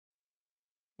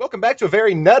Welcome back to a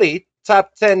very nutty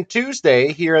Top 10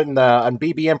 Tuesday here on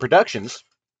BBM Productions.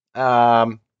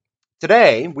 Um,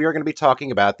 Today, we are going to be talking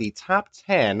about the top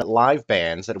 10 live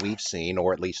bands that we've seen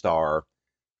or at least are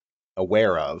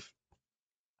aware of.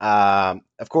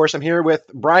 Of course, I'm here with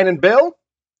Brian and Bill,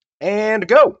 and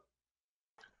go.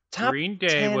 Top Green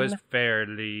Day was 10.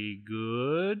 fairly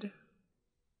good.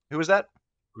 Who was that?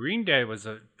 Green Day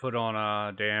put on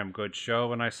a damn good show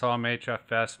when I saw them HF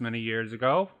Fest many years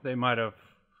ago. They might have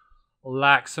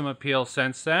lacked some appeal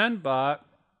since then, but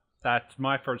that's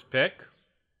my first pick.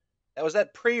 Was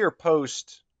that pre or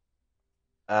post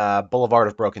Boulevard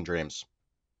of Broken Dreams?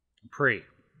 Pre.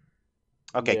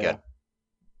 Okay, Yeah. good.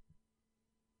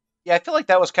 Yeah, I feel like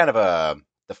that was kind of a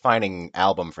defining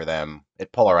album for them.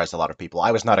 It polarized a lot of people.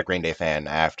 I was not a Green Day fan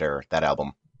after that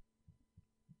album,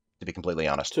 to be completely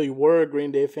honest. So you were a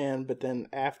Green Day fan, but then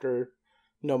after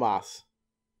No Mas.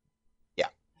 Yeah.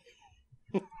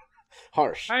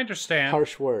 Harsh. I understand.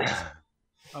 Harsh words.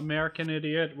 American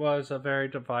Idiot was a very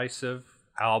divisive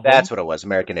album. That's what it was.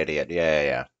 American Idiot.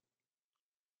 Yeah.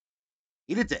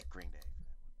 Eat a dick, Green Day.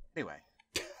 Anyway.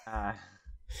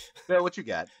 Bill, what you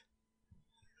got?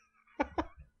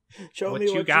 Show What me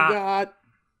you what you got? got.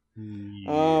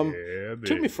 Yeah,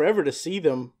 Took me forever to see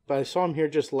them, but I saw them here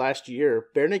just last year.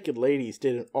 Bare Naked Ladies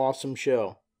did an awesome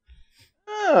show.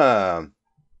 Um,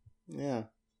 Yeah.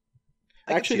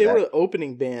 I can Actually, see they that. were the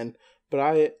opening band, but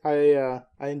I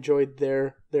enjoyed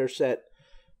their set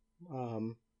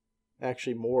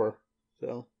actually more.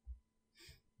 So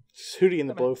Hootie and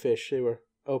the Blowfish they were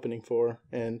opening for,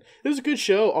 and it was a good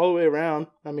show all the way around.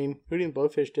 I mean, Hootie and the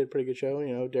Blowfish did a pretty good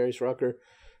show, Darius Rucker,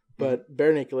 but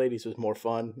Bare Naked Ladies was more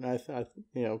fun.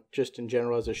 Just in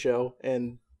general as a show,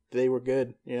 and they were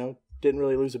good. Didn't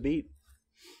really lose a beat.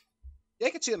 Yeah,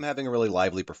 I could see them having a really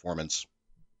lively performance.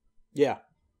 Yeah.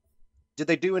 Did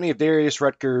they do any of Darius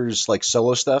Rutgers like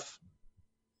solo stuff?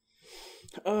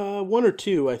 One or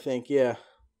two, I think. Yeah.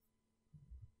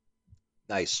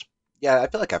 Nice. Yeah, I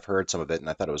feel like I've heard some of it, and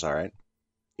I thought it was all right,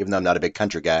 even though I'm not a big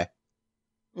country guy.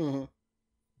 Mm-hmm.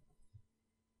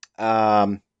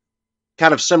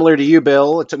 Kind of similar to you,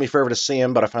 Bill. It took me forever to see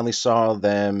him, but I finally saw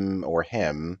them or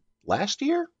him last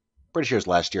year. Pretty sure it was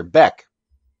last year. Beck.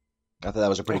 I thought that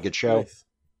was a pretty good show. Nice.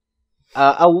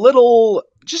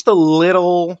 Just a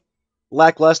little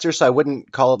lackluster, so I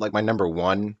wouldn't call it like my number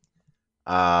one.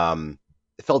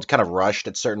 It felt kind of rushed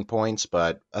at certain points,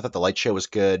 but I thought the light show was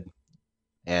good,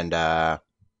 and the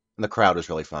crowd was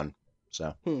really fun.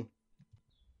 So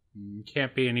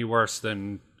Can't be any worse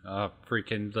than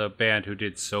freaking the band who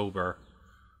did Sober.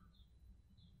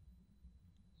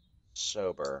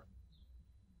 sober.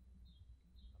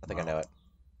 I think I know it.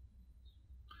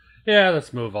 Yeah,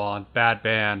 let's move on. Bad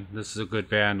band. This is a good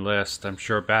band list. I'm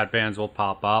sure bad bands will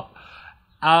pop up.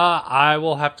 I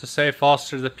will have to say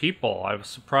Foster the People. I was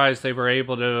surprised they were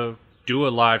able to do a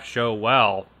live show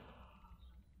well.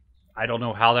 I don't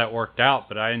know how that worked out,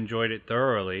 but I enjoyed it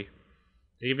thoroughly.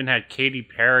 They even had Katy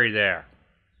Perry there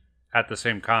at the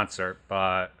same concert,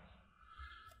 but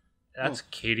that's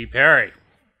Katy Perry.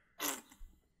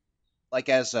 Like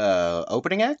as a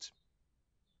opening act?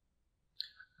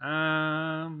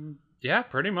 Yeah,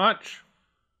 pretty much.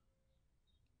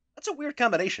 That's a weird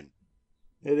combination.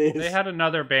 It is. They had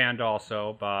another band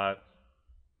also, but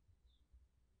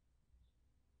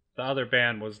the other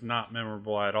band was not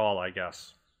memorable at all, I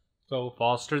guess. So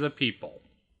Foster the People.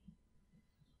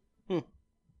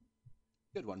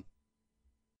 Good one.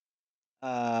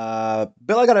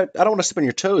 Bill, I don't want to step on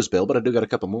your toes, Bill, but I do got a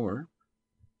couple more.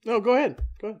 No, go ahead.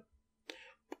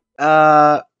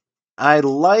 I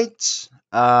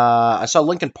saw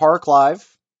Linkin Park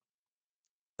live.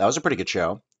 That was a pretty good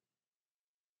show.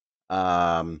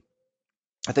 I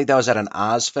think that was at an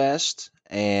Ozfest,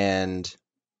 and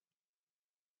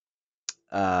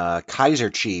Kaiser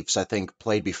Chiefs, I think,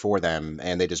 played before them,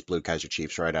 and they just blew Kaiser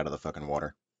Chiefs right out of the fucking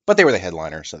water. But they were the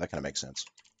headliner, so that kind of makes sense.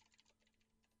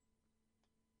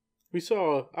 We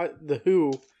saw the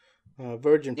Who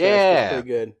Virgin Fest Yeah. was pretty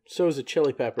good. So was the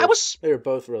Chili Peppers. They were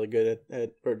both really good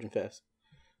at Virgin Fest.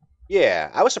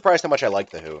 Yeah, I was surprised how much I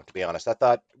liked The Who, to be honest. I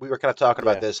thought we were kind of talking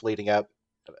Yeah. about this leading up.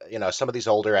 Some of these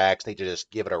older acts need to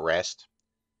just give it a rest.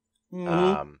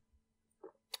 Mm-hmm.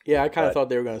 Yeah, I kind of but- thought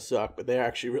they were going to suck, but they're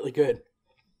actually really good.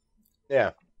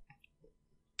 Yeah.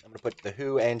 I'm going to put The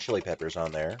Who and Chili Peppers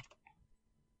on there.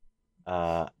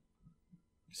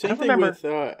 Same don't thing remember. with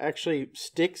actually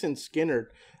Styx and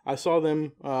Skinner. I saw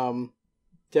them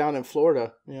down in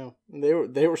Florida.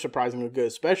 They were surprisingly good,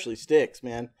 especially Styx.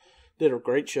 Man, did a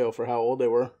great show for how old they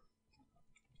were.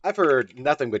 I've heard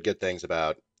nothing but good things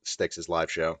about Styx's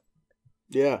live show.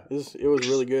 Yeah, it was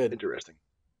really good. Interesting.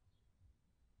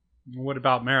 What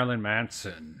about Marilyn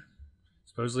Manson?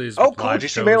 Supposedly his Oh, cool. live Did you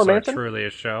see shows Marilyn are Manson? truly a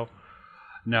show.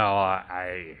 No,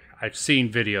 I've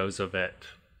seen videos of it.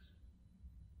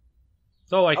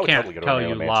 Though I I would can't totally go to a tell you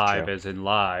Marilyn Manson live show. as in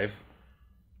live.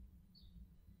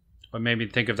 What made me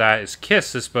think of that is Kiss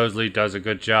supposedly does a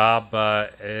good job,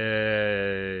 but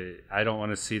I don't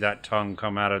want to see that tongue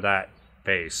come out of that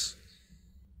face.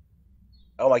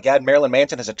 Oh my God, Marilyn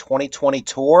Manson has a 2020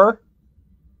 tour.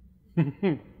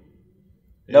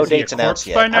 No Is he a dates announced corpse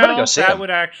yet. by I'm gonna now? go see That him. would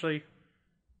actually.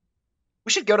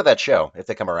 We should go to that show if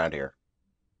they come around here.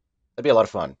 That'd be a lot of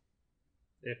fun.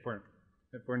 If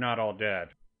we're not all dead.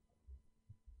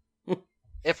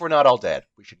 If we're not all dead,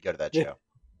 we should go to that Yeah. show.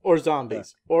 Or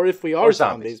zombies. Or if we are Or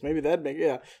zombies. zombies, maybe that'd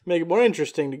make it more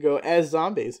interesting to go as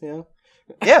zombies,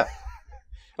 Yeah,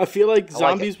 I feel like I like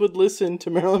zombies would listen to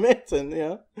Marilyn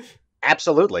Manson,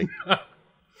 absolutely.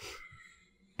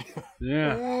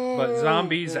 Yeah, but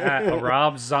zombies at a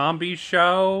Rob Zombie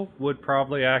show would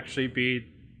probably actually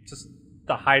be just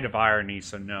the height of irony,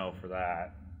 so no for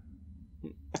that.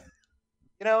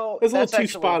 You know, It's a little too actually-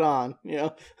 spot on, Yeah,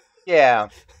 Yeah,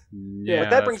 that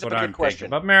that's brings up what a good I'm question. thinking.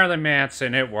 But Marilyn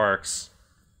Manson, it works.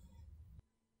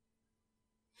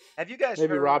 have you guys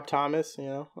Maybe heard? Rob Thomas,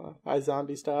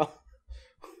 iZombie style.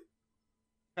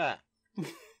 Huh.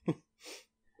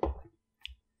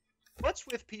 What's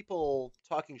with people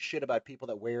talking shit about people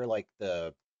that wear like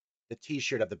the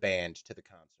T-shirt of the band to the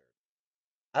concert?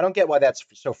 I don't get why that's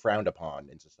so frowned upon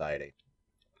in society. You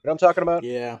know what I'm talking about?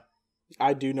 Yeah,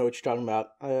 I do know what you're talking about.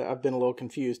 I've been a little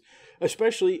confused,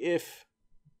 especially if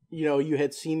you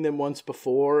had seen them once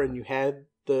before and you had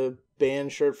the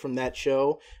band shirt from that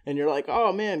show, and you're like,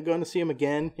 oh man, going to see them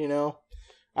again.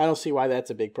 I don't see why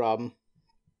that's a big problem.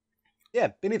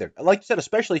 Yeah, me neither. Like you said,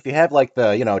 especially if you have like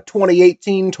the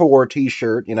 2018 tour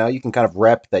T-shirt, you can kind of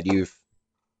rep that you've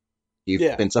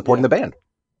Yeah, been supporting yeah. the band.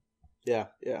 Yeah,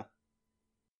 yeah.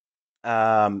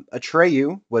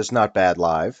 Atreyu was not bad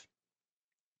live.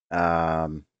 I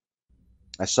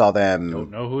saw them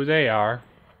Don't know who they are.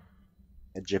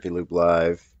 at Jiffy Lube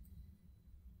Live.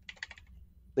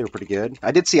 They were pretty good.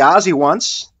 I did see Ozzy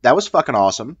once. That was fucking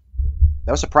awesome.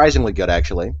 That was surprisingly good,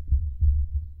 actually.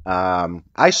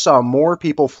 I saw more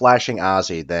people flashing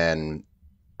Ozzy than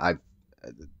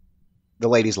the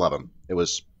ladies love him. It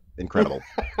was incredible.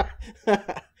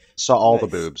 Saw all the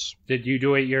Nice. boobs.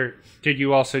 Did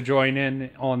you also join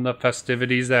in on the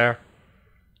festivities there?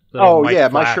 The Oh Mike yeah,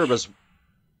 Flash.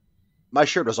 my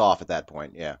shirt was off at that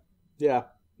point. Yeah, Yeah.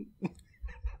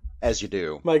 as you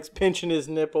do. Mike's pinching his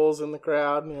nipples in the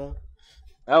crowd.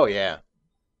 Oh yeah,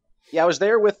 yeah. I was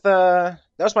there with that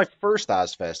was my first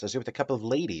Ozfest. I was there with a couple of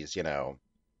ladies, So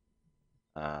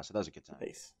that was a good time.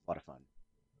 Nice. A lot of fun.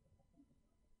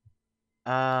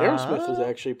 Aerosmith was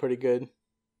actually pretty good.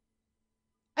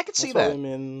 I could I see saw that. them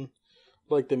in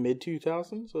like the mid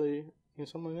 2000s, something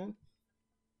like that.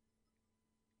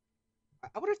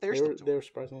 I wonder if they're They still were, touring. they were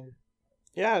surprisingly good.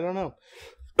 Yeah, I don't know.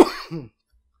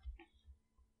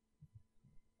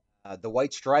 The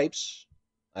White Stripes.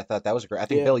 I thought that was great. I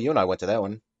think Yeah. Bill, you and I went to that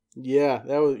one. That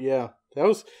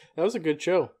was a good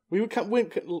show. We went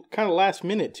kind of last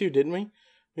minute too, didn't we?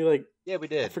 Yeah, we I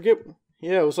did. forget.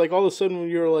 Yeah, it was like all of a sudden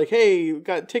you were like, "Hey, we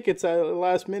got tickets at the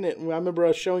last minute," and I remember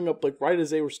us showing up like right as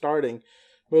they were starting.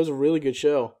 It was a really good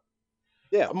show.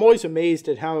 Yeah. I'm always amazed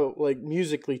at how like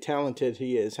musically talented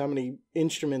he is. How many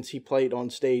instruments he played on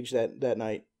stage that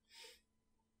night.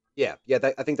 Yeah.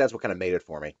 I think that's what kind of made it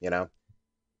for me.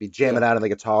 Be jamming out on the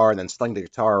guitar and then slinging the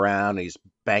guitar around. And he's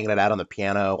banging it out on the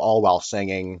piano, all while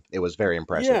singing. It was very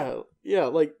impressive. Yeah,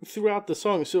 like throughout the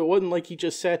song. So it wasn't like he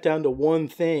just sat down to one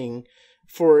thing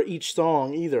for each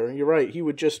song either. You're right. He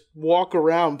would just walk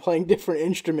around playing different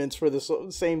instruments for the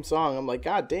same song. I'm like,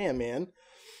 God damn, man.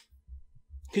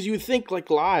 Because you would think like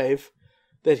live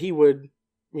that he would,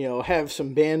 have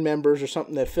some band members or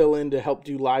something that fill in to help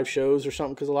do live shows or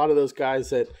something. Because a lot of those guys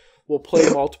that will play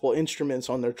multiple instruments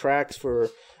on their tracks for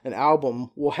an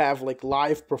album will have like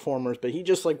live performers. But he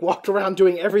just like walked around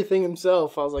doing everything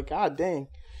himself. I was like, God dang.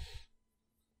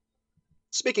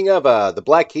 Speaking of the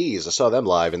Black Keys, I saw them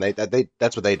live, and they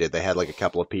that's what they did. They had like a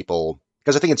couple of people,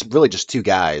 because I think it's really just two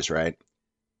guys, right?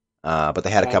 But they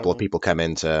had a I couple don't of people come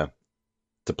in to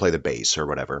play the bass or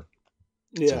whatever.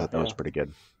 So Yeah, that was pretty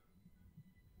good.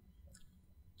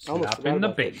 I almost Slap forgot in the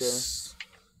about that bass.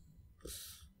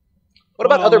 What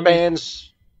about Well, other let me-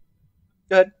 bands?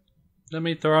 Go ahead. Let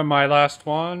me throw in my last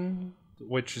one,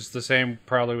 which is the same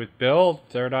probably with Bill.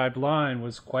 Third Eye Blind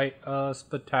was quite a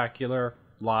spectacular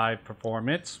live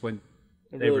performance when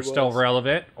It they really were still was.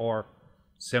 relevant or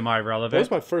That semi-relevant.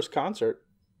 was my first concert.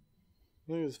 I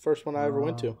think it was the first one I ever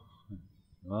went to.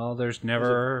 Well, there's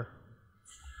never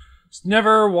It's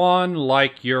never one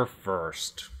like your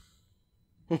first.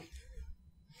 Because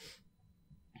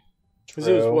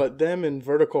it was what, them and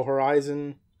Vertical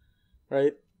Horizon,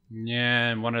 right? Yeah,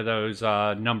 and one of those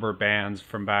number bands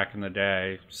from back in the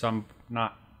day.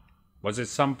 Was it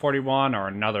Sum 41 or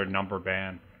another number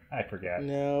band? I forget.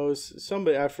 No, it was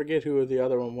somebody, I forget who the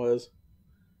other one was.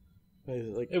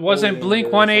 Like It wasn't Oleander Blink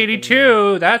or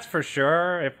 182, that's for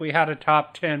sure. If we had a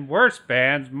top 10 worst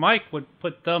bands, Mike would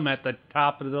put them at the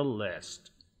top of the list.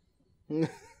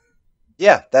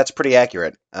 Yeah, that's pretty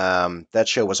accurate. That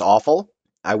show was awful.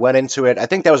 I went into it. I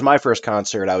think that was my first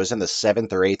concert. I was in the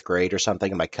 7th or 8th grade or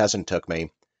something, and my cousin took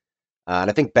me. And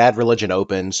I think Bad Religion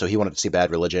opened, so he wanted to see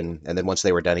Bad Religion. And then once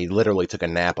they were done, he literally took a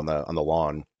nap on the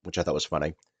lawn, which I thought was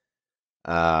funny.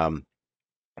 And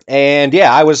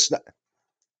yeah,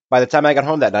 by the time I got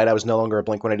home that night, I was no longer a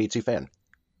Blink 182 fan.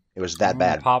 It was that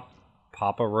bad.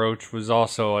 Papa Roach was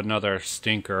also another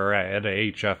stinker at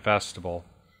a HF festival.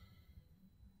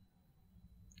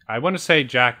 I want to say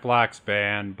Jack Black's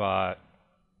band, but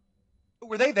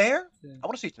Were they there? I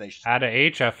want to see Tenacious D. at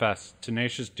a HF Fest,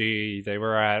 Tenacious D, they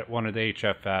were at one of the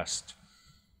HF Fest.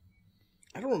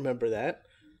 I don't remember that.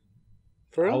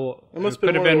 For real? Oh, It must it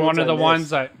could have been one of the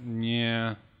ones ones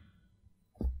yeah.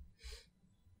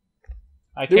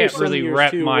 I There were can't some really years,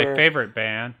 rep too, my where- favorite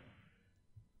band.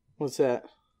 What's that?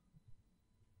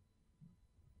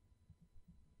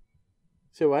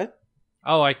 Say what?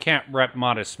 Oh, I can't rep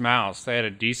Modest Mouse. They had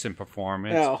a decent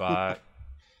performance, Oh. but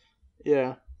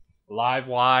Yeah.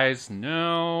 live-wise,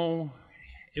 no.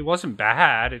 It wasn't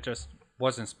bad. It just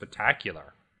wasn't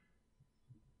spectacular.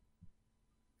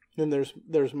 Then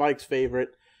there's Mike's favorite,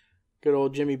 good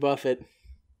old Jimmy Buffett.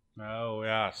 Oh,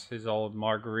 yes. His old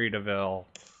Margaritaville.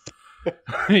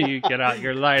 You get out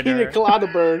your Pina lighter.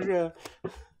 Colaberg. Yeah.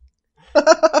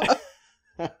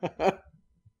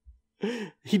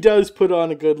 He does put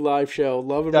on a good live show.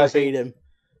 Love him Does or he? hate him.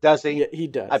 Does he? Yeah, he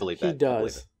does. I believe that. He I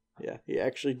believe does. Yeah, he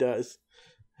actually does.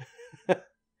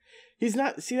 He's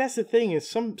not. See, that's the thing is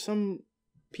some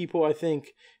people I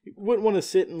think wouldn't want to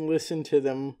sit and listen to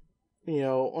them,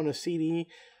 on a CD,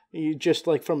 just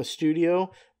like from a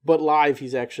studio. But live,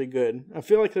 he's actually good. I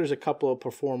feel like there's a couple of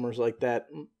performers like that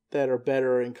are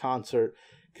better in concert.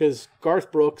 Because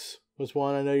Garth Brooks was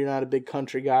one. I know you're not a big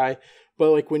country guy,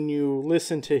 but like when you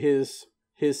listen to his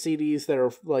CDs that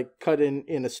are like cut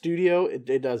in a studio,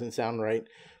 it doesn't sound right.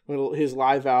 His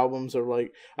live albums are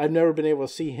like, I've never been able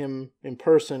to see him in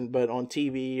person, but on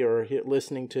TV or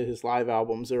listening to his live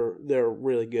albums, they're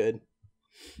really good.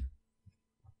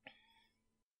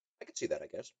 I could see that, I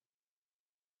guess.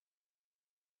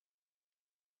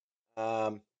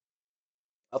 I'll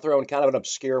throw in kind of an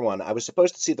obscure one. I was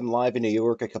supposed to see them live in New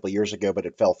York a couple of years ago, but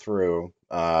it fell through.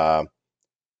 But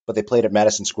they played at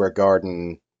Madison Square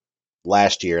Garden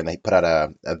last year, and they put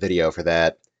out a video for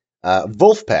that.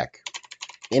 Wolfpack,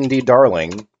 indie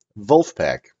darling,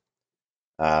 Wolfpack.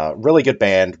 Really good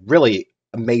band, really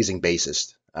amazing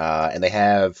bassist. And they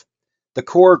have the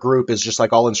core group is just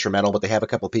like all instrumental, but they have a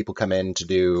couple of people come in to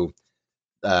do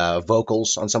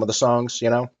vocals on some of the songs,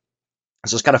 So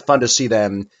it's kind of fun to see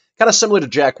them, kind of similar to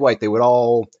Jack White. They would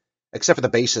all, except for the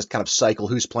bassist, kind of cycle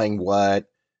who's playing what.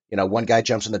 One guy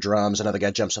jumps on the drums, another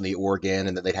guy jumps on the organ,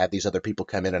 and then they'd have these other people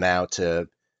come in and out to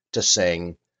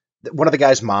sing. One of the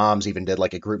guys' moms even did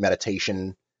like a group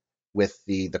meditation with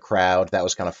the crowd. That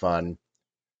was kind of fun.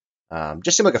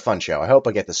 Just seemed like a fun show. I hope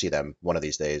I get to see them one of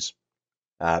these days.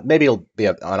 Maybe it'll be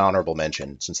an honorable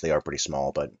mention since they are pretty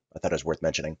small, but I thought it was worth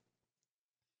mentioning.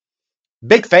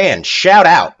 Big fan. Shout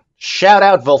out. Shout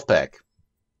out Wolfpack.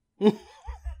 What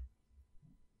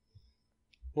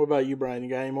about you, Brian? You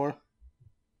got any more?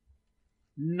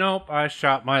 Nope, I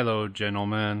shot my load,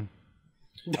 gentlemen.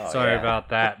 Oh, Sorry yeah. about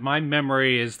that. My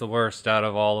memory is the worst out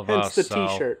of all of Hence us. the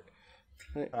T-shirt.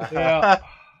 Yeah.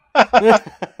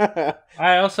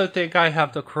 I also think I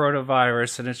have the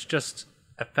coronavirus, and it's just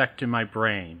affecting my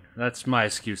brain. That's my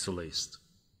excuse, at least.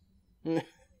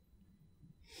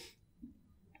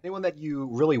 Anyone that you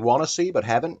really want to see but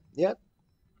haven't yet?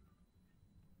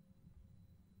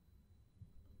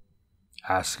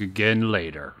 Ask again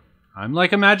later. I'm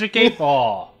like a magic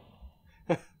 8-ball.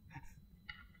 I'd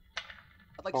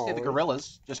like to see the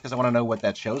Gorillas, just because I want to know what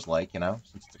that show's like, since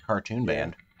it's a cartoon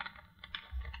band.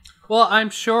 Well, I'm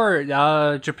sure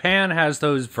Japan has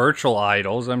those virtual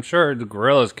idols. I'm sure the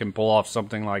Gorillas can pull off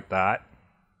something like that.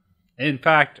 In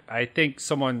fact, I think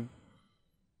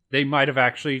they might have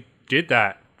actually did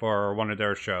that for one of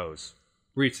their shows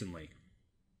recently.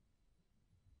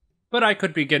 But I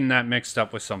could be getting that mixed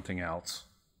up with something else.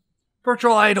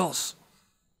 Virtual idols.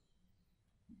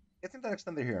 I think the next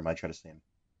time they're here, I might try to see them.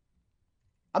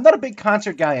 I'm not a big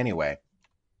concert guy anyway.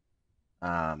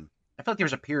 I felt like there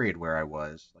was a period where I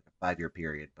was like a 5 year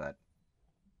period, but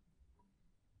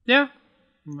Yeah,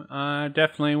 I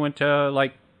definitely went to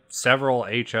like several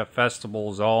HF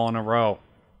festivals all in a row.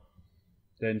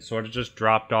 Then sort of just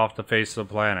dropped off the face of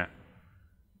the planet.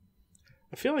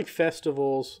 I feel like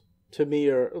festivals to me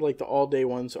are like the all day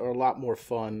ones are a lot more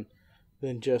fun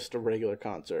than just a regular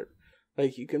concert.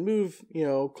 Like you can move,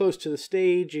 close to the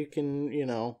stage. You can,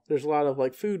 there's a lot of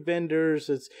like food vendors.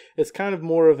 It's kind of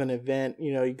more of an event.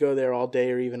 You go there all day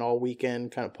or even all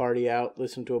weekend, kind of party out,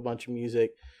 listen to a bunch of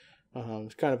music.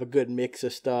 It's kind of a good mix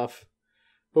of stuff.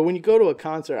 But when you go to a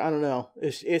concert, I don't know.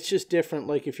 It's just different.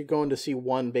 Like if you're going to see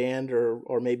one band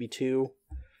or maybe two,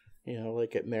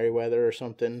 like at Merriweather or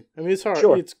something. I mean, it's hard.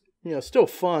 Sure. It's still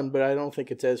fun, but I don't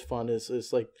think it's as fun as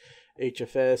like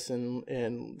HFS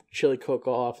and Chili Cook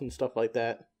Off and stuff like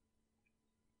that.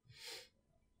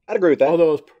 I'd agree with that. Although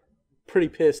I was pretty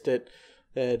pissed at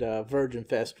Virgin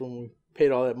Fest when we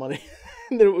paid all that money,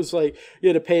 and then it was like you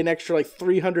had to pay an extra like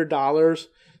 $300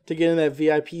 to get in that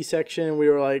VIP section, and we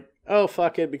were like, oh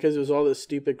fuck it, because it was all this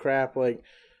stupid crap like.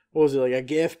 What was it, like a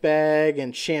gift bag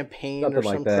and champagne Something or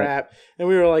some like that. crap? And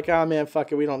we were like, oh man, fuck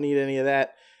it, we don't need any of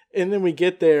that. And then we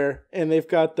get there and they've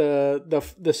got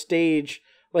the stage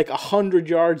like 100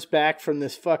 yards back from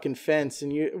this fucking fence,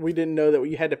 and we didn't know that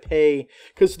you had to pay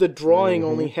because the drawing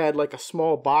only had like a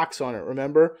small box on it,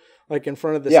 remember? Like in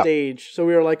front of the stage. So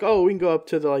we were like, oh, we can go up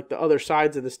to the other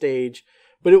sides of the stage.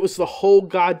 But it was the whole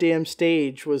goddamn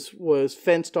stage was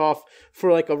fenced off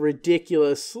for like a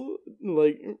ridiculous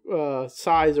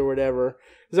size or whatever.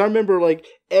 Because I remember like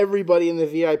everybody in the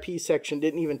VIP section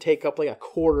didn't even take up like a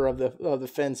quarter of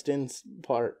the fenced in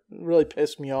part. It really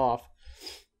pissed me off.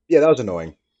 Yeah, that was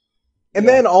annoying. And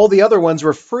then all the other ones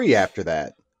were free after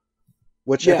that,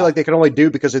 which I feel like they could only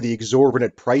do because of the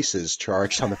exorbitant prices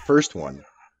charged on the first one.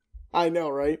 I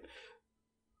know, right?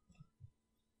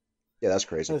 Yeah, that's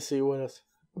crazy. Let's see what else.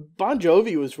 Bon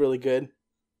Jovi was really good.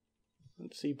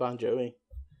 Let's see Bon Jovi.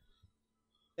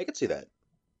 I could see that.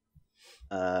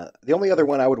 The only other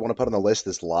one I would want to put on the list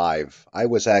is Live. I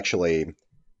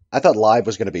thought Live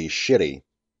was going to be shitty,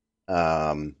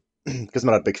 because I'm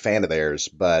not a big fan of theirs,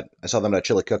 but I saw them at a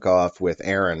Chili Cook-Off with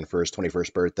Aaron for his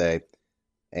 21st birthday,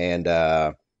 and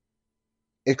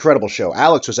incredible show.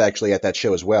 Alex was actually at that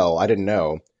show as well. I didn't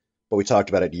know, but we talked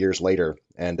about it years later,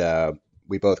 and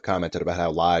we both commented about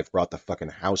how Live brought the fucking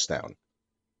house down.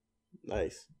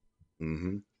 Nice.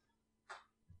 Mm-hmm.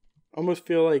 Almost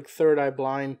feel like Third Eye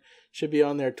Blind should be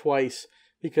on there twice,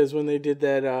 because when they did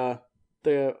that,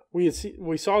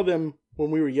 we saw them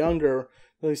when we were younger.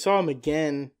 And we saw them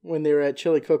again when they were at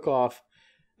Chili Cook-Off.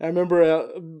 I remember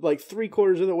like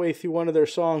 3/4 of the way through one of their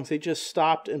songs, they just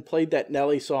stopped and played that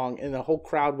Nelly song, and the whole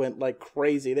crowd went like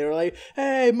crazy. They were like,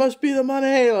 "Hey, must be the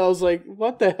money!" I was like,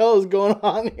 "What the hell is going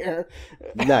on here?"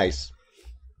 Nice.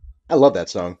 I love that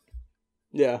song.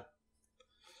 Yeah.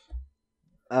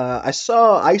 I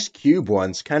saw Ice Cube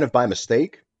once, kind of by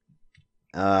mistake.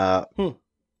 I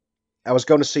was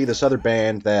going to see this other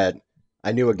band that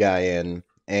I knew a guy in,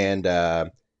 and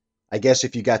I guess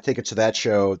if you got tickets to that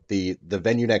show, the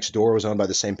venue next door was owned by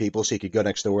the same people, so you could go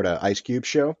next door to Ice Cube's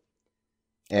show.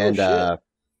 And I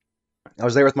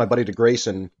was there with my buddy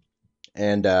DeGrayson,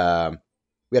 and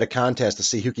we had a contest to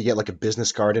see who could get like a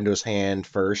business card into his hand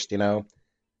first,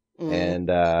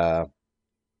 And I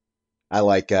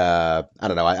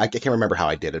don't know, I can't remember how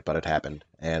I did it, but it happened,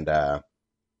 and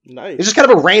nice. it's just kind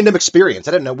of a random experience.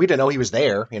 We didn't know he was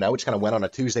there, we just kind of went on a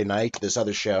Tuesday night to this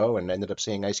other show and ended up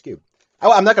seeing Ice Cube.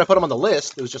 I'm not going to put him on the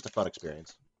list. It was just a fun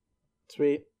experience.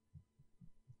 Sweet.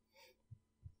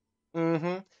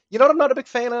 Mm-hmm. You know what I'm not a big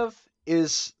fan of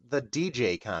is the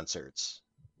DJ concerts.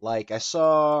 Like I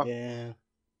saw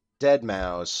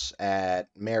Deadmau5 at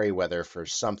Merriweather for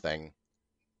something,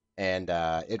 and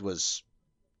it was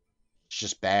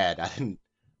just bad.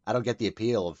 I don't get the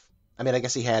appeal of. I mean, I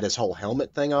guess he had his whole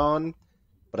helmet thing on,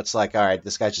 but it's like, all right,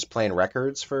 this guy's just playing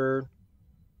records for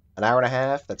an hour and a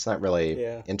half. That's not really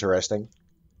interesting.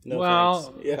 No well,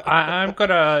 thanks. Yeah. I'm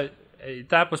gonna.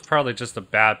 That was probably just a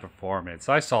bad performance.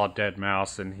 I saw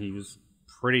Deadmau5 and he was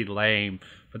pretty lame,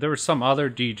 but there were some other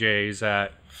DJs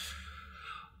at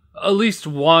least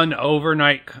one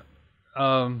overnight,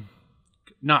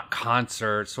 not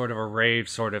concert, sort of a rave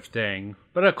sort of thing.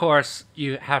 But of course,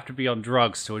 you have to be on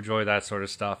drugs to enjoy that sort of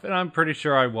stuff, and I'm pretty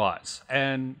sure I was.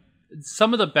 And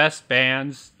some of the best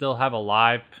bands, they'll have a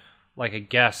live, like a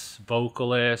guest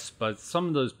vocalist, but some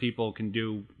of those people can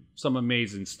do some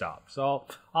amazing stuff. So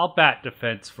I'll bat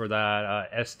defense for that.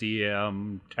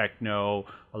 SDM, techno,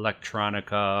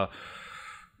 electronica,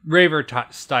 raver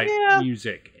type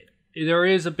music. There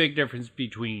is a big difference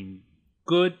between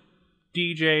good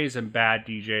DJs and bad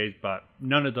DJs, but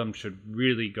none of them should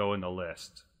really go in the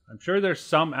list. I'm sure there's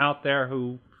some out there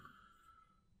who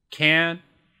can,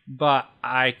 but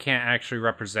I can't actually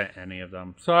represent any of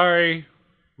them. Sorry,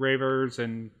 ravers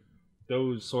and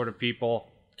those sort of people.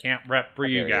 Can't rep for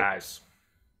you guys.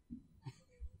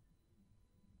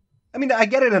 I mean, I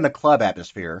get it in a club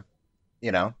atmosphere,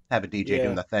 have a DJ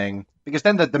doing the thing, because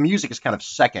then the music is kind of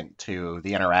second to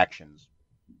the interactions.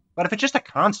 But if it's just a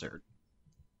concert,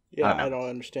 yeah, I don't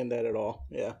understand that at all.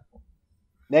 Yeah,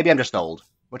 maybe I'm just old,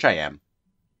 which I am,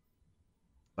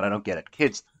 but I don't get it.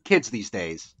 Kids these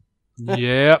days.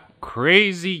 Yep,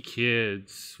 crazy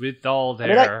kids with all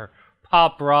their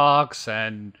pop rocks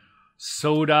and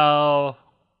soda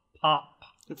pop,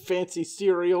 fancy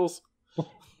cereals.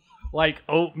 Like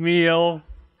oatmeal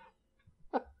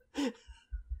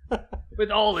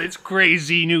with all its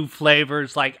crazy new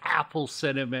flavors like apple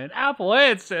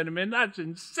and cinnamon. That's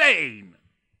insane.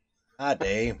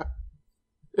 Dave.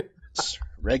 It's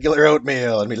regular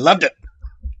oatmeal, and we loved it.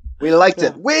 We liked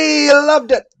it. We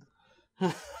loved it.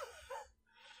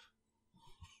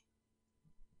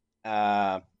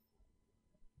 I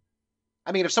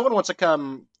mean, if someone wants to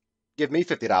come give me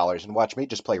 $50 and watch me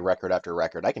just play record after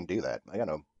record, I can do that. I got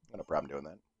no problem doing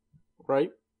that.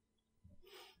 Right.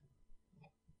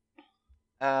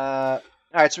 All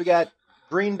right, so we got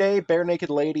Green Day, Bare Naked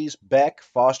Ladies, Beck,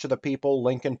 Foster the People,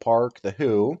 Linkin Park, The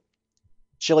Who,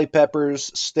 Chili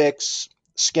Peppers, Styx,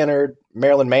 Skynyrd,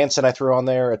 Marilyn Manson I threw on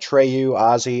there, Atreyu,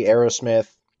 Ozzy, Aerosmith,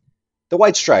 The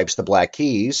White Stripes, The Black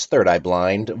Keys, Third Eye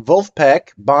Blind, Wolfpack,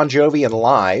 Bon Jovi, and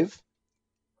Live.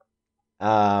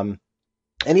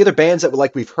 Any other bands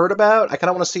that we've heard about? I kind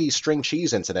of want to see String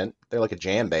Cheese Incident. They're like a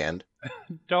jam band.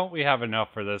 Don't we have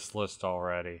enough for this list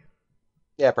already?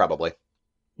 Yeah, probably.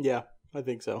 Yeah, I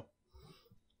think so.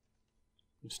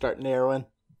 Start narrowing.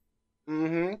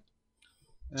 Mm-hmm.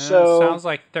 So sounds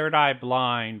like Third Eye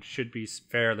Blind should be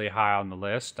fairly high on the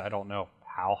list. I don't know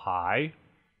how high.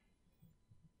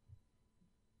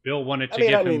 Bill wanted to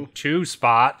give him 2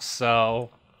 spots,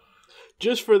 so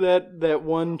just for that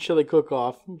one chili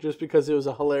cook-off, just because it was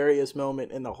a hilarious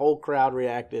moment and the whole crowd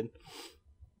reacted.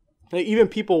 Like, even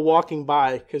people walking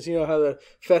by, because you know how the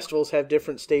festivals have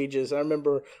different stages. I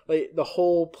remember the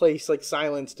whole place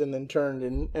silenced and then turned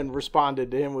and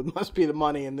responded to him with "Must Be the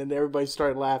Money," and then everybody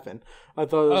started laughing. I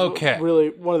thought it was really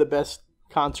one of the best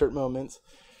concert moments.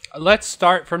 Let's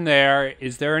start from there.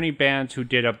 Is there any bands who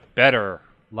did a better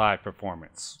live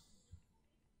performance?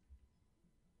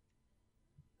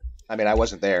 I mean, I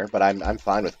wasn't there, but I'm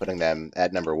fine with putting them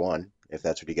at number 1 if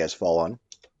that's what you guys fall on.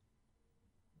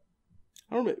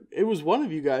 I don't remember, it was one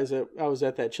of you guys that I was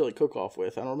at that chili cook-off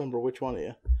with. I don't remember which one of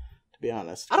you, to be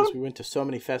honest, because we went to so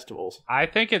many festivals. I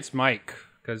think it's Mike,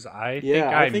 because I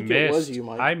think it was you,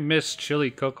 Mike. I missed chili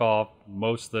cook-off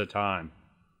most of the time.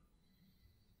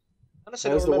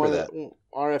 Honestly, I don't remember that.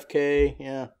 RFK,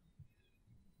 yeah. I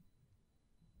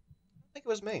think it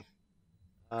was me.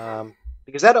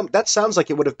 Because that sounds like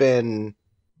it would have been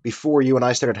before you and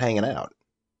I started hanging out.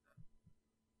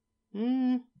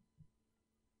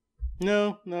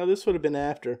 No, this would have been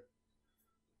after.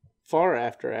 Far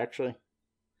after, actually.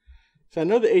 So I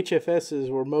know the HFSs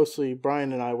were mostly,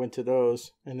 Brian and I went to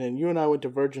those, and then you and I went to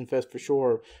Virgin Fest for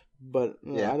sure, but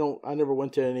I never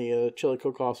went to any chili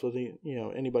cook-offs with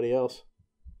anybody else.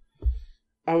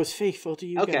 I was faithful to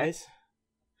you guys.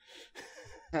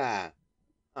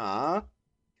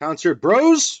 Concert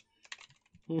bros?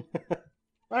 All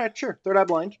right, sure. Third Eye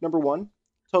Blind, number 1.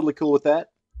 Totally cool with that.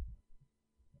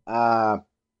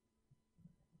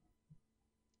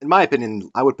 In my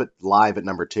opinion, I would put Live at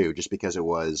number 2 just because it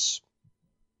was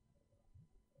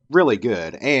really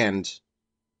good, and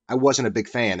I wasn't a big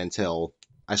fan until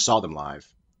I saw them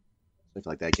live. I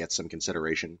feel like that gets some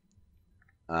consideration.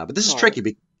 But this is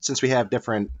tricky since we have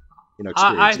different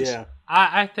experiences.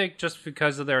 I think just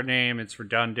because of their name, it's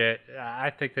redundant. I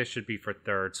think they should be for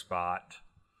 3rd spot.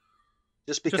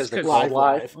 Just because they're called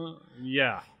Live?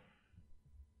 Yeah.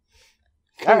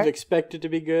 Kind of expect it to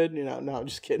be good. No, I'm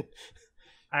just kidding.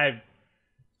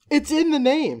 It's in the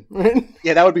name, right?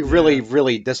 Yeah, that would be really,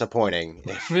 really disappointing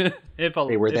if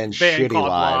they were then band shitty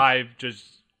live. Just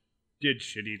did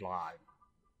shitty live.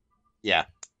 Yeah.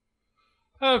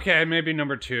 Okay, maybe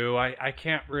number 2. I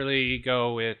can't really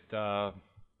go with the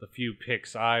few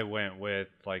picks I went with,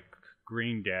 like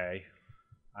Green Day.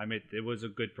 I mean, it was a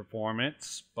good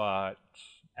performance, but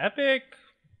Epic,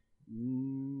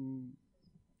 I'm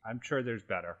sure there's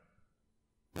better.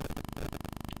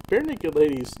 Bare Naked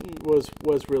Ladies was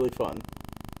really fun.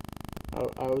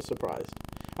 I was surprised.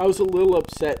 I was a little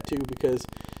upset too because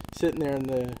sitting there in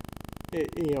the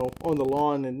on the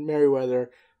lawn in Merriweather,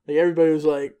 everybody was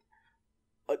like,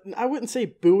 I wouldn't say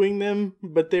booing them,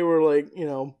 but they were like,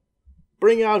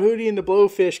 bring out Hootie and the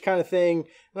Blowfish kind of thing.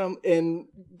 And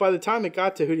by the time it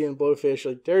got to Hootie and the Blowfish,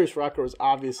 like Darius Rucker was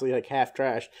obviously like half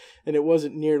trashed, and it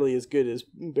wasn't nearly as good as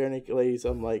Bare Naked Ladies.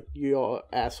 I'm like, you all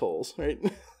assholes, right?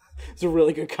 It's a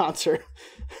really good concert.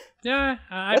 Yeah,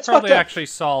 I That's probably fucked up. actually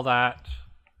saw that,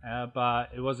 but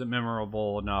it wasn't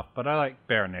memorable enough. But I like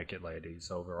Bare Naked Ladies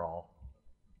overall.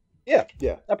 Yeah.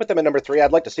 Yeah. I put them at number 3.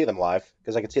 I'd like to see them live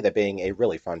because I could see that being a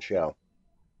really fun show.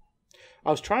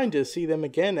 I was trying to see them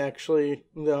again, actually.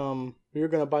 We were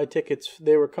going to buy tickets.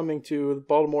 They were coming to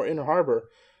Baltimore Inner Harbor.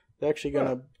 They're actually going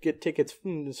to get tickets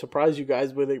to surprise you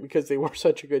guys with it because they were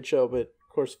such a good show. But, of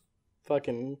course,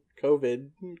 fucking COVID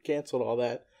canceled all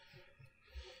that.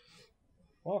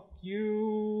 Fuck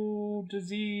you,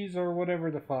 disease or whatever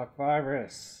the fuck,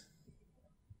 virus.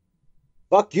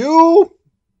 Fuck you,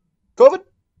 COVID.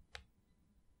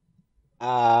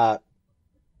 I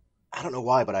don't know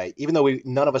why, but even though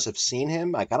none of us have seen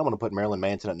him, I kind of want to put Marilyn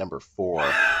Manson at number 4.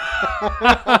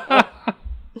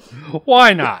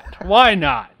 Why not? Why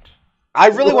not? I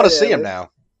really want to see him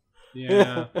now.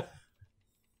 Yeah.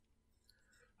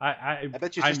 I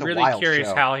bet you it's I'm just a really wild curious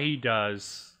show. how he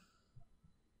does.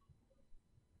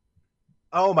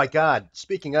 Oh my God!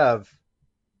 Speaking of,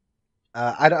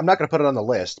 I'm not going to put it on the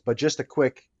list, but just a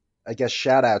quick, I guess,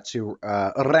 shout out to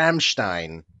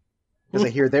Rammstein, because I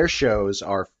hear their shows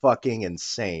are fucking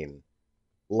insane.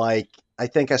 Like, I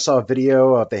think I saw a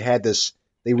video of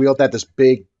they wheeled out this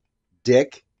big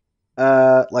dick,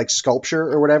 like sculpture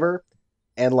or whatever,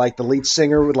 and like the lead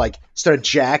singer would like start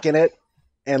jacking it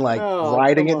and like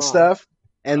riding it and stuff,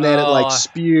 and then it like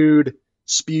spewed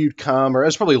cum, or it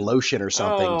was probably lotion or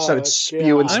something. Started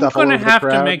spewing God. stuff I'm all going over to the have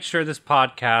crowd. to make sure this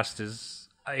podcast is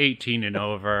 18 and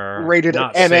over. Rated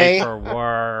not MA. safe for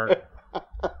work.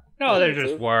 No, they're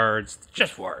just words.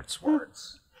 Just words.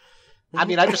 I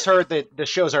mean, I just heard that the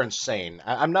shows are insane.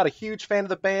 I'm not a huge fan of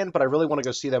the band, but I really want to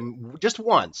go see them just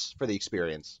once for the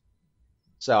experience.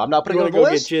 So I'm not You putting it want on to the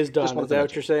go list. get jizzed Just on? wanted Is to that what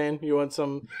mention you're saying? You want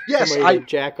Yes, somebody to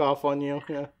jack off on you?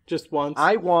 Yeah, just once.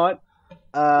 I want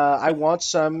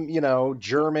some,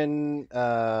 German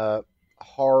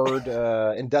hard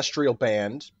industrial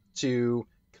band to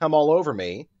come all over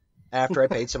me after I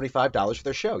paid $75 for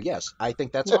their show. Yes, I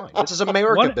think that's fine. This is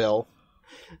America, What- Bill.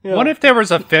 Yeah. What if there was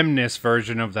a feminist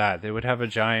version of that? They would have a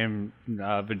giant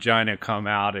vagina come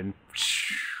out and...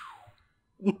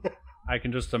 I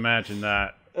can just imagine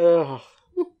that. Ugh.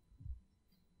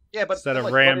 Yeah, but Instead of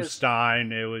like, what is-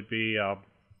 Ramstein, it would be... I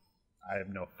have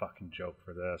no fucking joke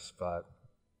for this, but...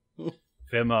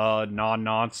 Fima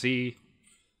non-Nazi.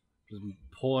 Just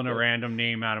pulling a random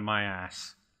name out of my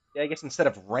ass. Yeah, I guess instead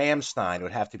of Ramstein, it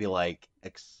would have to be like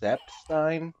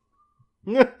Acceptstein,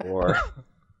 or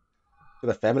for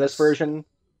the feminist version.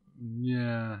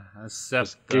 Yeah, except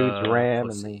Just dudes ram and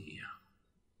pussy.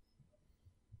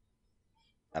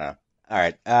 I don't know. All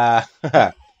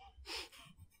right.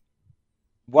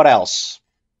 What else?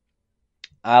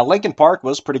 Linkin Park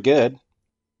was pretty good.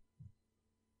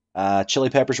 Chili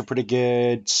Peppers were pretty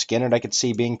good. Skinner, I could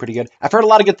see being pretty good. I've heard a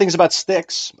lot of good things about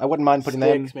Styx. I wouldn't mind putting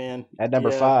Sticks, them man. at number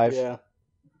Yeah, 5.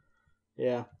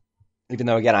 Yeah. Even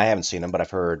though, again, I haven't seen them, but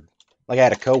I've heard. Like, I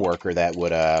had a coworker that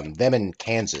would, them in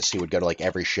Kansas, he would go to like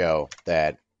every show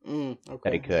that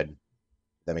Okay. he could.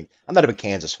 I mean, I'm not a big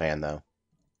Kansas fan though,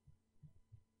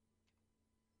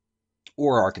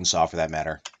 or Arkansas for that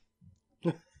matter.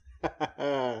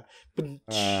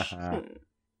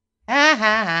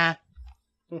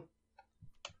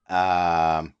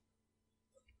 The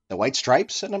White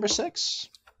Stripes at number 6.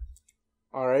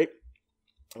 All right.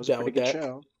 That was a Down pretty with good that.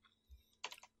 show.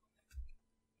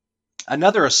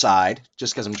 Another aside,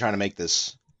 just because I'm trying to make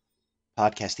this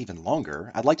podcast even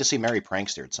longer, I'd like to see Mary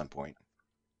Prankster at some point.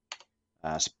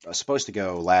 I was supposed to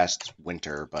go last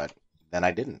winter, but then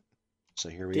I didn't. So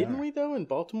here we Didn't are. we though in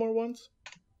Baltimore once?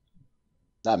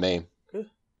 Not me.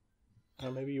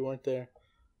 Or maybe you weren't there.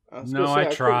 No, I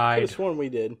tried. Could have sworn we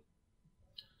did,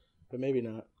 but maybe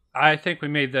not. I think we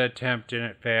made the attempt and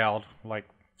it failed, like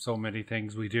so many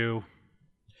things we do.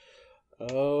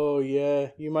 Oh yeah,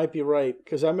 you might be right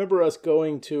because I remember us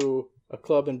going to a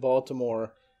club in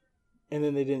Baltimore, and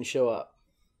then they didn't show up.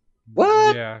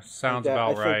 What? Yeah, sounds I about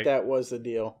think right. that was the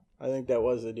deal. I think that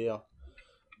was the deal.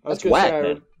 I was That's gonna whack, say I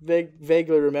man.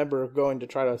 vaguely remember going to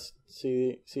try to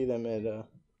see them at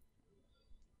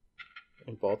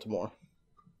in Baltimore.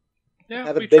 Yeah,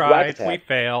 Have a we big whack tried. attack. We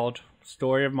failed.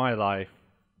 Story of my life.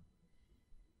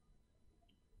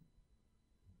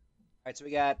 All right, so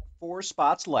we got 4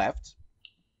 spots left.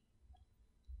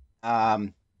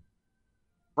 Brian,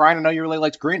 I know you really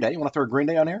liked Green Day. You want to throw Green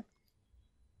Day on here?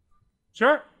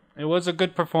 Sure. It was a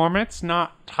good performance,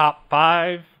 not top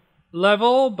 5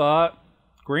 level, but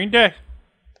Green Day,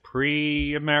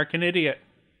 pre-American Idiot.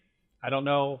 I don't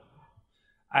know.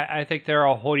 I think they're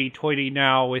all hoity-toity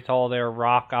now with all their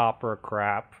rock opera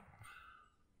crap.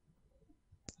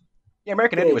 Yeah,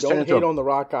 American Hey, Idiot was turned don't into hate a... on the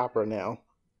rock opera now.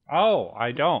 Oh,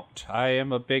 I don't. I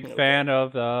am a big fan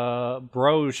of the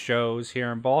Bros shows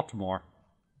here in Baltimore.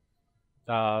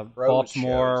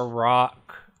 Baltimore shows.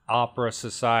 Rock Opera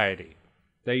Society.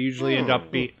 They usually end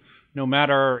up no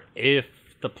matter if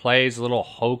the play is a little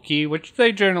hokey, which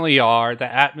they generally are, the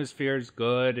atmosphere is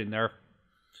good and they're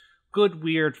good,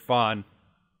 weird fun.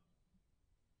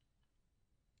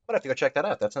 I'd have to go check that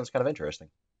out. That sounds kind of interesting.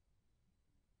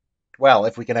 Well,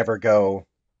 if we can ever go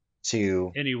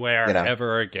to, Anywhere,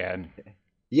 ever again.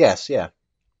 Yes, yeah.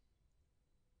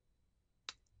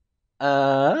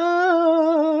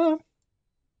 All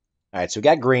right, so we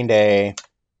got Green Day.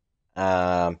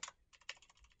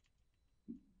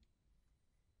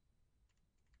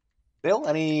 Bill,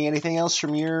 anything else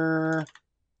from your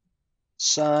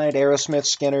side? Aerosmith,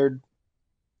 Skynyrd,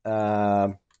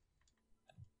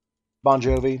 Bon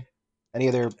Jovi. Any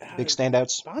other big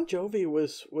standouts? Bon Jovi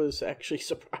was actually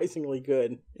surprisingly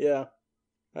good. Yeah,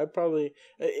 I probably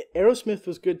Aerosmith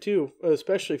was good too,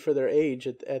 especially for their age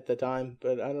at the time.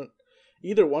 But I don't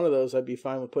either one of those. I'd be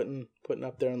fine with putting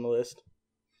up there on the list.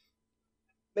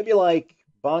 Maybe like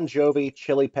Bon Jovi,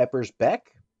 Chili Peppers,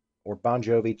 Beck, or Bon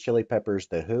Jovi, Chili Peppers,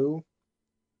 The Who.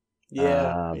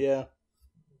 Yeah, yeah.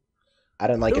 I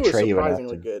didn't like Who was Atreyu enough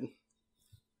surprisingly good.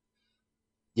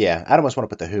 Yeah, I'd almost want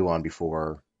to put The Who on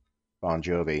before Bon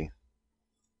Jovi.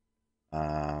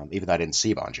 Even though I didn't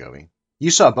see Bon Jovi.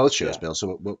 You saw both shows, Bill.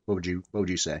 So what would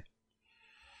you say?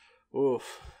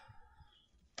 Oof.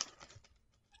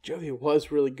 Jovi was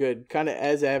really good, kind of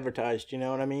as advertised. You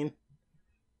know what I mean?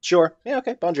 Sure. Yeah.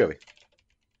 Okay. Bon Jovi.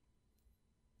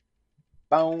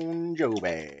 Bon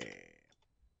Jovi.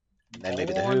 And then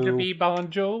maybe The Who. To be Bon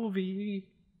Jovi.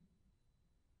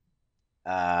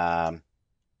 I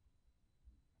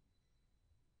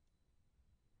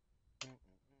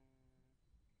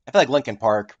feel like Linkin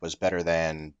Park was better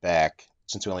than Beck,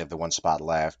 since we only have the one spot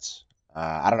left.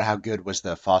 I don't know how good was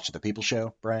the Foster the People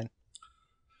show, Brian?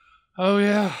 Oh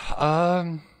yeah.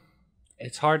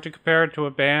 It's hard to compare it to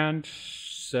a band.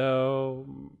 So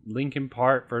Linkin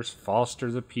Park versus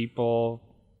Foster the People.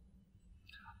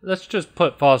 Let's just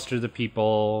put Foster the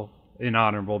People in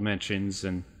honorable mentions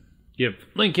and give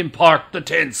Linkin Park the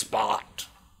 10 spot.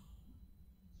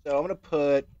 So I'm gonna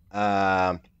put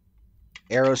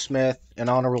Aerosmith in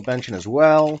honorable mention as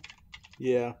well.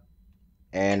 Yeah.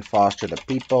 And Foster the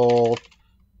People.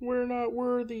 We're not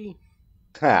worthy.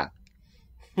 Ha.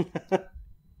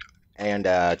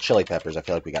 And Chili Peppers, I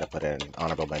feel like we got to put in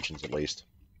honorable mentions at least.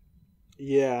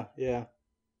 Yeah, yeah.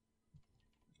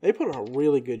 They put on a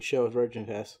really good show at Virgin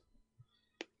Fest.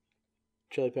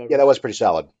 Chili Peppers. Yeah, that was pretty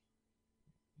solid.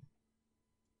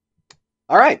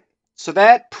 All right, so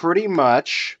that pretty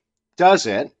much does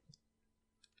it.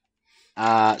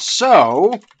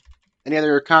 So, any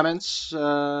other comments?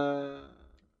 So,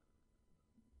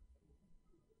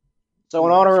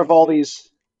 in honor of all these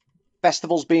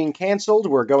festivals being canceled,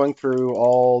 we're going through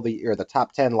all the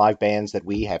top 10 live bands that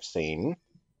we have seen.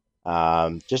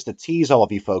 Just to tease all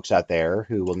of you folks out there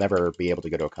who will never be able to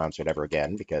go to a concert ever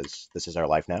again because this is our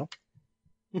life now.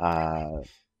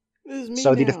 This is me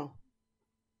so now.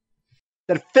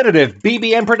 The definitive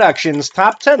BBM Productions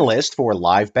top 10 list for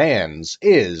live bands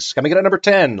is coming in at number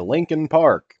 10, Linkin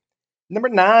Park. Number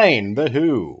 9, The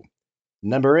Who.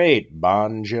 Number 8,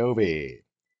 Bon Jovi.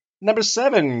 Number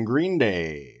 7, Green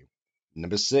Day.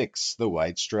 Number 6, The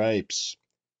White Stripes.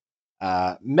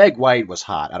 Meg White was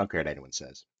hot. I don't care what anyone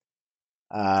says.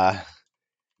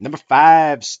 Number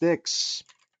 5, Styx.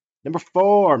 Number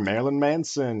 4, Marilyn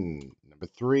Manson. Number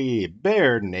 3,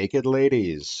 Bare Naked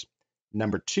Ladies.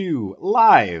 Number 2,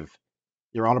 Live.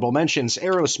 Your honorable mentions,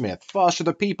 Aerosmith, Foster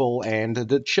the People, and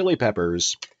the Chili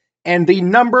Peppers. And the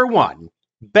number 1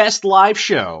 best live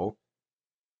show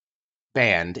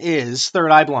band is Third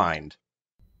Eye Blind.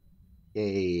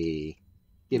 Yay.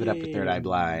 Give it up for Third Eye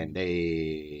Blind.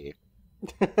 Hey.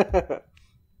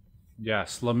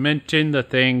 Yes, lamenting the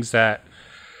things that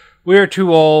we're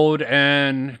too old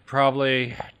and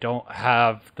probably don't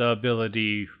have the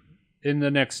ability in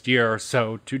the next year or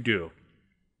so to do.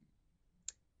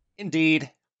 Indeed.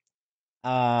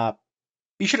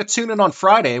 Be sure to tune in on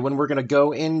Friday when we're going to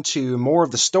go into more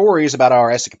of the stories about our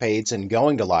escapades and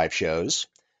going to live shows.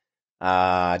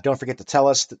 Don't forget to tell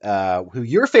us who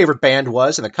your favorite band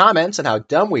was in the comments and how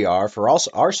dumb we are for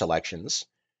our selections.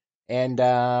 And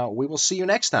we will see you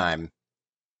next time.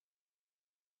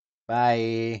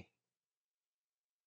 Bye.